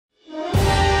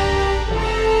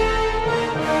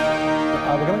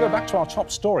to go back to our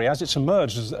top story as it's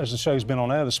emerged as the show's been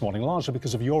on air this morning, largely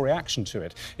because of your reaction to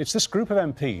it. It's this group of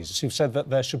MPs who've said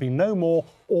that there should be no more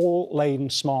all-lane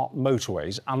smart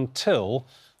motorways until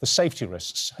the safety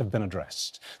risks have been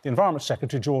addressed. The Environment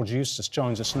Secretary, George Eustice,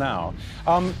 joins us now.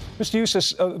 Mr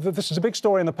Eustice, this is a big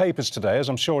story in the papers today, as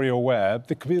I'm sure you're aware.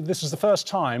 This is the first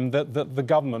time that the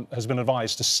government has been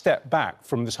advised to step back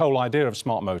from this whole idea of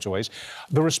smart motorways.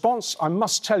 The response, I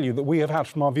must tell you, that we have had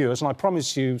from our viewers, and I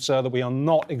promise you, sir, that we are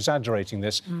not exaggerating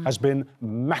this, has been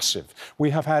massive. We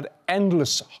have had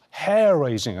endless,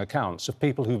 hair-raising accounts of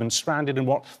people who've been stranded in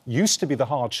what used to be the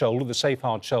hard shoulder, the safe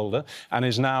hard shoulder, and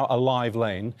is now a live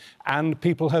lane. And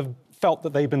people have felt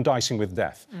that they've been dicing with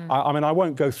death. I mean, I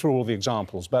won't go through all the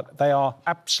examples, but they are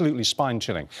absolutely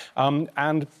spine-chilling.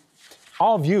 And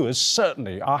our viewers,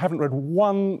 certainly, I haven't read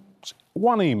one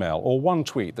email or one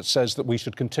tweet that says that we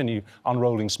should continue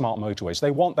unrolling smart motorways.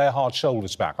 They want their hard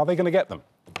shoulders back. Are they going to get them?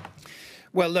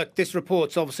 Well, look, this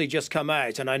report's obviously just come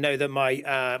out, and I know that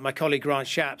my colleague Grant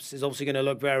Shapps is obviously going to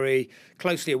look very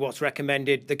closely at what's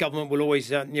recommended. The government will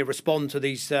always respond to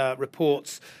these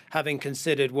reports, having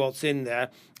considered what's in there.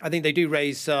 I think they do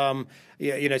raise some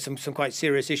quite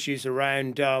serious issues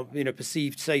around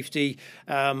perceived safety.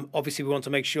 Obviously, we want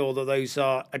to make sure that those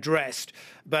are addressed.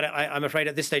 But I'm afraid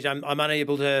at this stage I'm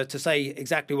unable to say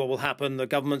exactly what will happen. The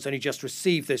government's only just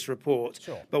received this report,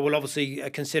 but we'll obviously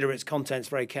consider its contents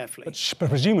very carefully. But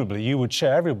presumably you would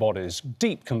share everybody's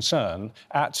deep concern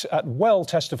at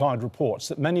well-testified reports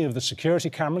that many of the security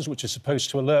cameras, which are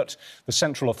supposed to alert the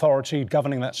central authority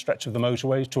governing that stretch of the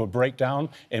motorway to a breakdown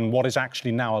in what is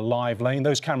actually now a live lane,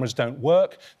 those cameras don't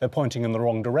work. They're pointing in the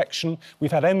wrong direction.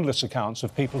 We've had endless accounts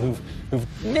of people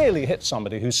who've nearly hit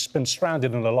somebody who's been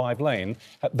stranded in a live lane.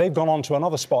 They've gone on to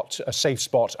another spot, a safe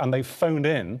spot, and they've phoned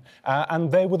in,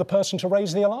 and they were the person to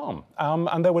raise the alarm.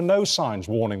 And there were no signs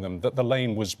warning them that the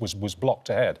lane was blocked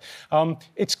ahead.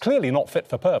 It's clearly not fit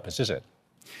for purpose, is it?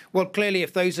 Well, clearly,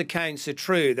 if those accounts are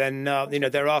true, then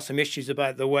there are some issues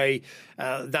about the way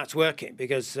that's working,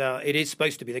 because it is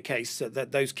supposed to be the case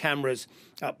that those cameras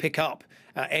pick up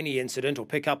any incident or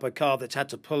pick up a car that's had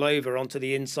to pull over onto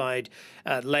the inside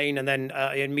lane and then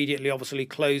immediately, obviously,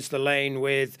 close the lane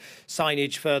with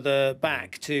signage further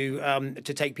back to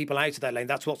take people out of that lane.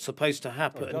 That's what's supposed to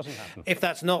happen. Well, it doesn't happen.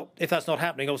 If that's not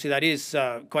happening, obviously that is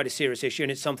quite a serious issue,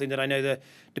 and it's something that I know the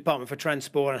Department for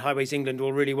Transport and Highways England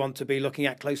will really want to be looking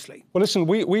at closely. Well, listen,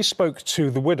 we spoke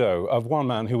to the widow of one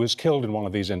man who was killed in one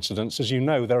of these incidents. As you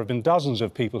know, there have been dozens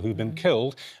of people who've been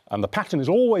killed, and the pattern is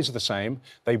always the same.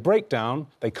 They break down,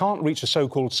 they can't reach a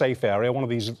so-called safe area, one of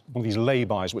these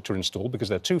lay-bys which are installed because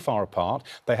they're too far apart.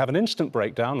 They have an instant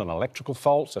breakdown, an electrical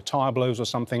fault, a tyre blows or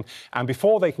something, and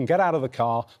before they can get out of the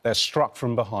car, they're struck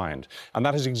from behind. And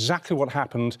that is exactly what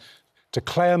happened to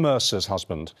Claire Mercer's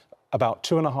husband about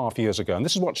 2.5 years ago. And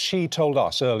this is what she told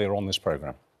us earlier on this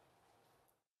programme.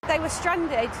 They were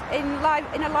stranded in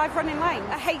a live running lane.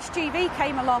 A HGV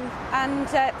came along and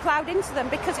ploughed into them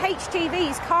because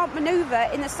HGVs can't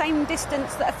manoeuvre in the same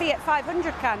distance that a Fiat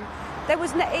 500 can.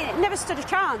 It never stood a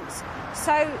chance.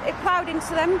 So it ploughed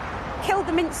into them, killed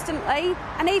them instantly,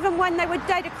 and even when they were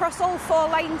dead across all 4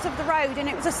 lanes of the road and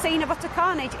it was a scene of utter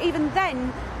carnage, even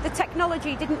then the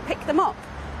technology didn't pick them up.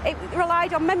 It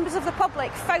relied on members of the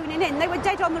public phoning in. They were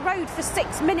dead on the road for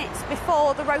 6 minutes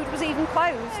before the road was even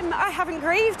closed. I haven't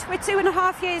grieved. We're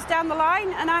 2.5 years down the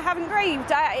line and I haven't grieved.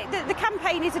 The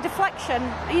campaign is a deflection.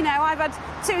 You know, I've had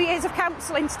 2 years of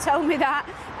counselling to tell me that.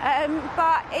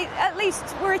 But at least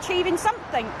we're achieving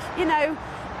something, you know.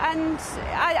 And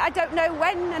I don't know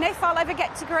when and if I'll ever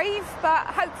get to grieve, but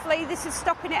hopefully this is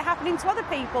stopping it happening to other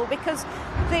people, because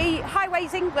the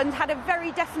Highways England had a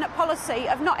very definite policy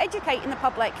of not educating the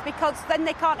public, because then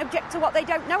they can't object to what they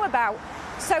don't know about.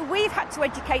 So we've had to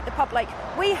educate the public.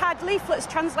 We had leaflets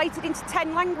translated into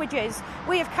 10 languages.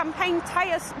 We have campaigned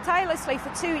tirelessly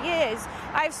for 2 years.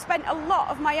 I've spent a lot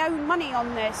of my own money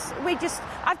on this.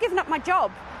 I've given up my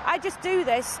job. I just do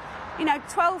this,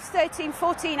 12, 13,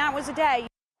 14 hours a day.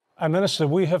 And Minister,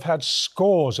 we have had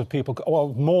scores of people,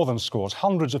 well, more than scores,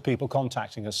 hundreds of people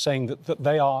contacting us saying that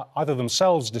they are either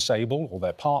themselves disabled or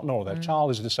their partner or their child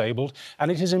is disabled.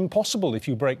 And it is impossible, if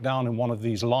you break down in one of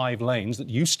these live lanes that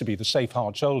used to be the safe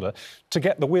hard shoulder, to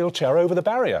get the wheelchair over the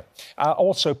barrier.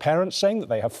 Also, parents saying that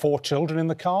they have 4 children in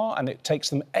the car and it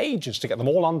takes them ages to get them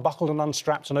all unbuckled and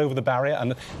unstrapped and over the barrier.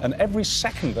 And every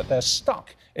second that they're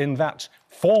stuck in that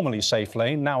formerly safe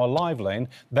lane, now a live lane,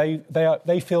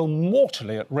 they feel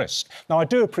mortally at risk. Now, I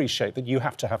do appreciate that you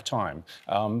have to have time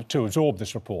to absorb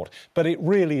this report, but it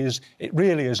really is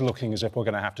looking as if we're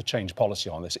going to have to change policy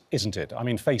on this, isn't it? I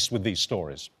mean, faced with these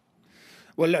stories.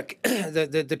 Well, look,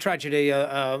 the tragedy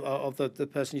of the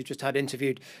person you just had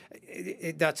interviewed,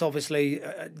 that's obviously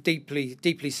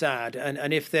deeply sad.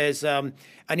 And if there's an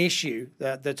issue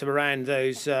that's around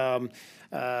those smart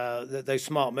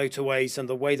motorways and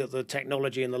the way that the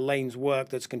technology and the lanes work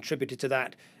that's contributed to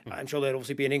that, I'm sure there'd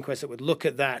obviously be an inquest that would look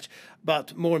at that.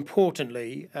 But more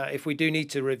importantly, if we do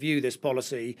need to review this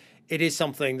policy, it is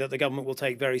something that the government will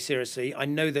take very seriously. I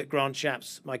know that Grant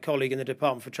Shapps, my colleague in the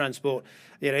Department for Transport,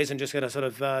 isn't just going to sort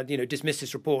of dismiss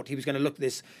this report. He was going to look at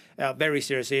this very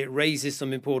seriously. It raises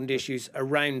some important issues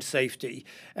around safety,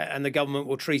 and the government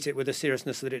will treat it with the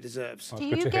seriousness that it deserves. Do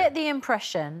you get the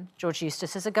impression, George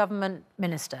Eustice, as a government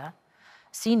minister,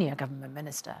 senior government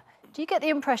minister, do you get the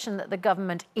impression that the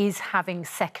government is having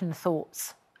second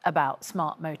thoughts about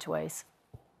smart motorways?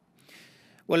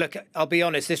 Well, look, I'll be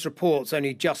honest, this report's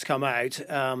only just come out.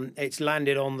 It's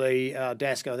landed on the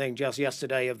desk, I think, just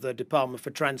yesterday of the Department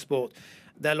for Transport.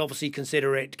 They'll obviously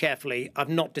consider it carefully. I've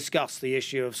not discussed the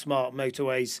issue of smart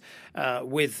motorways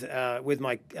with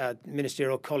my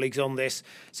ministerial colleagues on this,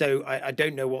 so I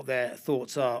don't know what their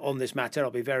thoughts are on this matter.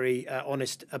 I'll be very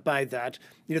honest about that.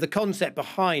 The concept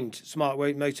behind smart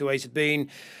motorways had been,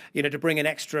 to bring an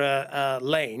extra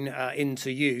lane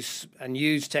into use and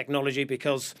use technology,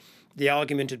 because the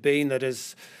argument had been that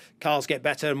as cars get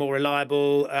better and more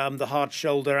reliable, the hard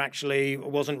shoulder actually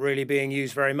wasn't really being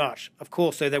used very much. Of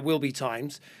course, so there will be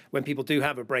times when people do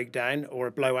have a breakdown or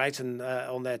a blowout and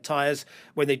on their tyres,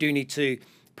 when they do need to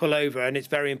pull over, and it's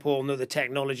very important that the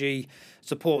technology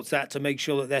supports that to make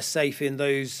sure that they're safe in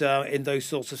those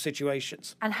sorts of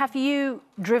situations. And have you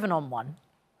driven on one?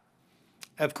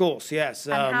 Of course, yes.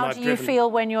 And how do you feel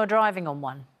when you're driving on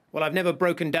one? Well, I've never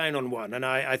broken down on one, and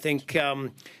I think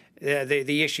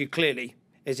the issue clearly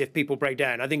is if people break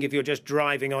down. I think if you're just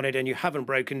driving on it and you haven't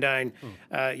broken down,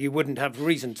 you wouldn't have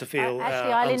reason to feel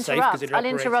unsafe. I'll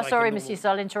interrupt. Sorry, Mr. Eustice,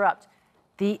 I'll interrupt.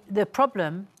 The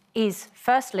problem is,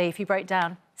 firstly, if you break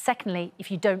down. Secondly,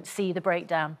 if you don't see the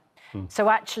breakdown. So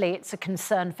actually, it's a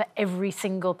concern for every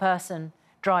single person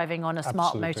driving on a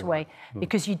smart motorway,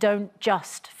 because you don't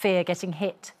just fear getting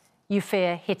hit, you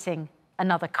fear hitting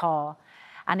another car.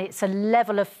 And it's a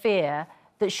level of fear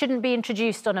that shouldn't be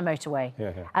introduced on a motorway.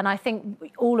 And I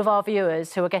think all of our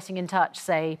viewers who are getting in touch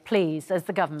say, please, as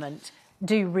the government,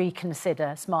 do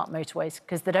reconsider smart motorways,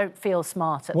 because they don't feel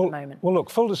smart at the moment. Well, look,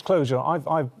 full disclosure,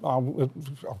 I'll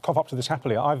cough up to this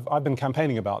happily. I've been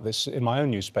campaigning about this in my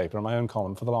own newspaper, in my own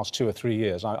column, for the last 2 or 3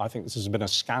 years. I think this has been a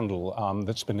scandal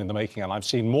that's been in the making, and I've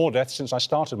seen more deaths since I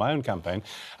started my own campaign.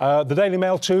 The Daily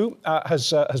Mail, too,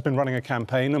 has been running a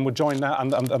campaign, and we're joined now,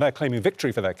 and they're claiming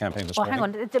victory for their campaign this morning. Hang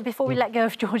on, before we let go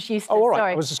of George Eustice, all right.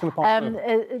 sorry. I was just going to pass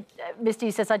over. Mr.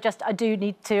 Eustice, I do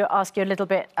need to ask you a little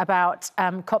bit about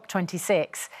COP26.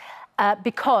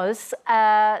 Because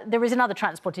there is another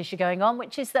transport issue going on,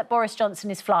 which is that Boris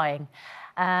Johnson is flying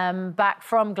back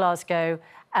from Glasgow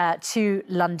to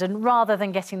London rather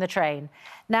than getting the train.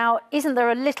 Now, isn't there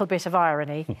a little bit of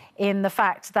irony in the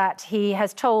fact that he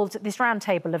has told this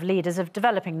roundtable of leaders of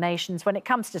developing nations, when it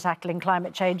comes to tackling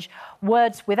climate change,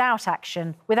 words without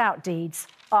action, without deeds,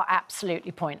 are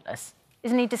absolutely pointless?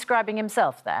 Isn't he describing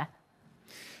himself there?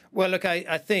 Well, look,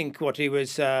 I think what he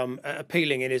was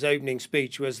appealing in his opening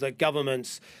speech was that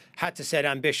governments had to set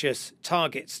ambitious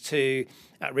targets to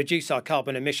reduce our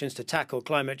carbon emissions, to tackle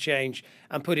climate change,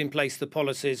 and put in place the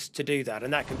policies to do that.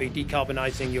 And that can be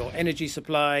decarbonising your energy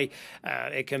supply.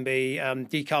 It can be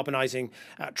decarbonising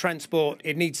transport.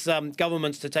 It needs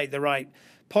governments to take the right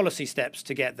policy steps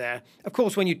to get there. Of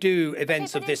course, when you do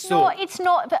events of this sort...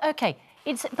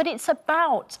 It's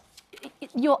about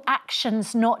your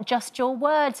actions, not just your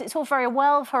words. It's all very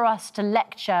well for us to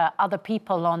lecture other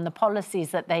people on the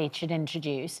policies that they should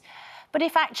introduce. But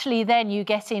if actually then you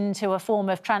get into a form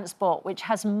of transport which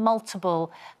has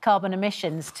multiple carbon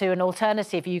emissions to an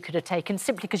alternative you could have taken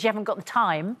simply because you haven't got the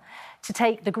time to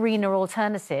take the greener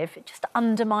alternative, it just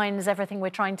undermines everything we're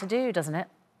trying to do, doesn't it?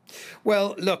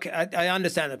 Well, look, I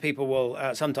understand that people will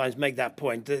sometimes make that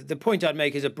point. The point I'd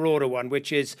make is a broader one,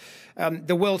 which is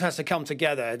the world has to come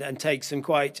together and take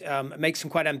make some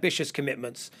quite ambitious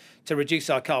commitments to reduce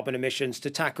our carbon emissions,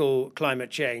 to tackle climate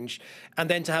change,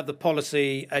 and then to have the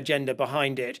policy agenda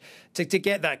behind it. To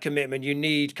get that commitment, you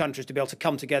need countries to be able to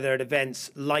come together at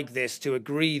events like this to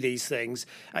agree these things.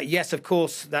 Yes, of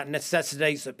course, that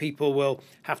necessitates that people will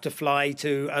have to fly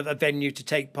to a venue to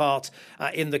take part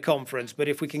in the conference. But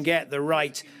if we can get the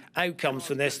right outcomes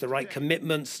from this, the right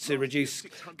commitments to reduce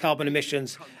carbon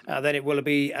emissions, then it will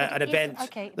be an event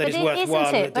that is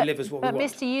worthwhile and that delivers what we want. But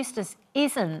Mr. Eustice,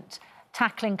 isn't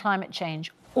tackling climate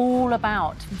change all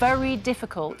about very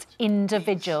difficult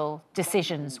individual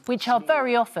decisions, which are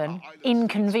very often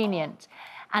inconvenient.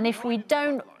 And if we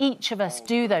don't, each of us,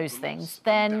 do those things,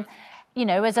 then, you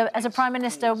know, as a Prime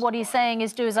Minister, what he's saying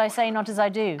is do as I say, not as I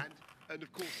do.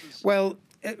 Well,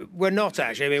 we're not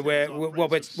actually. I mean,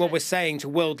 what we're saying to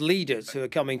world leaders who are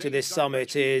coming to this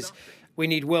summit is we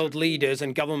need world leaders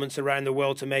and governments around the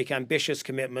world to make ambitious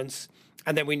commitments,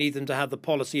 and then we need them to have the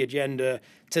policy agenda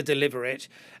to deliver it.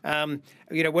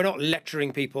 You know, we're not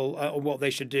lecturing people on what they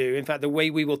should do. In fact, the way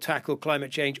we will tackle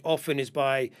climate change often is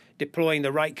by deploying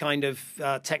the right kind of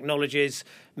technologies,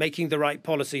 making the right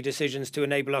policy decisions to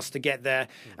enable us to get there.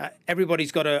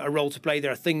 Everybody's got a role to play.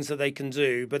 There are things that they can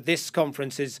do, but this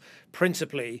conference is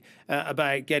principally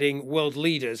about getting world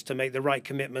leaders to make the right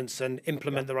commitments and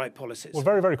implement the right policies. Well,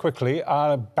 very, very quickly,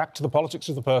 back to the politics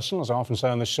of the person, as I often say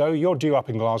on this show. You're due up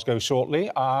in Glasgow shortly.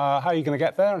 How are you going to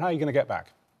get there and how are you going to get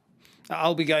back?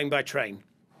 I'll be going by train.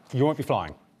 You won't be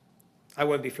flying? I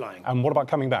won't be flying. And what about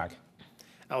coming back?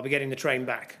 I'll be getting the train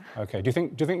back. OK. Do you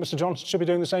think Mr Johnson should be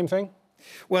doing the same thing?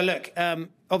 Well, look,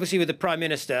 obviously with the Prime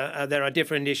Minister, there are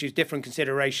different issues, different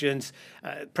considerations,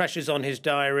 pressures on his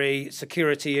diary,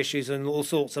 security issues and all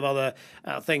sorts of other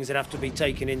things that have to be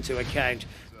taken into account.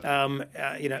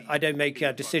 You know, I don't make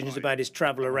decisions about his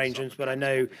travel arrangements, but I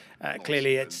know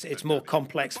clearly it's more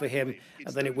complex for him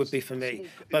than it would be for me.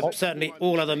 But certainly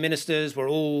all other ministers were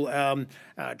all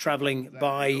travelling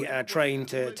by train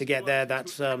to get there.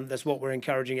 That's what we're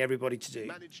encouraging everybody to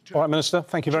do. All right, Minister,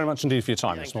 thank you very much indeed for your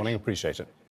time this morning. Appreciate it.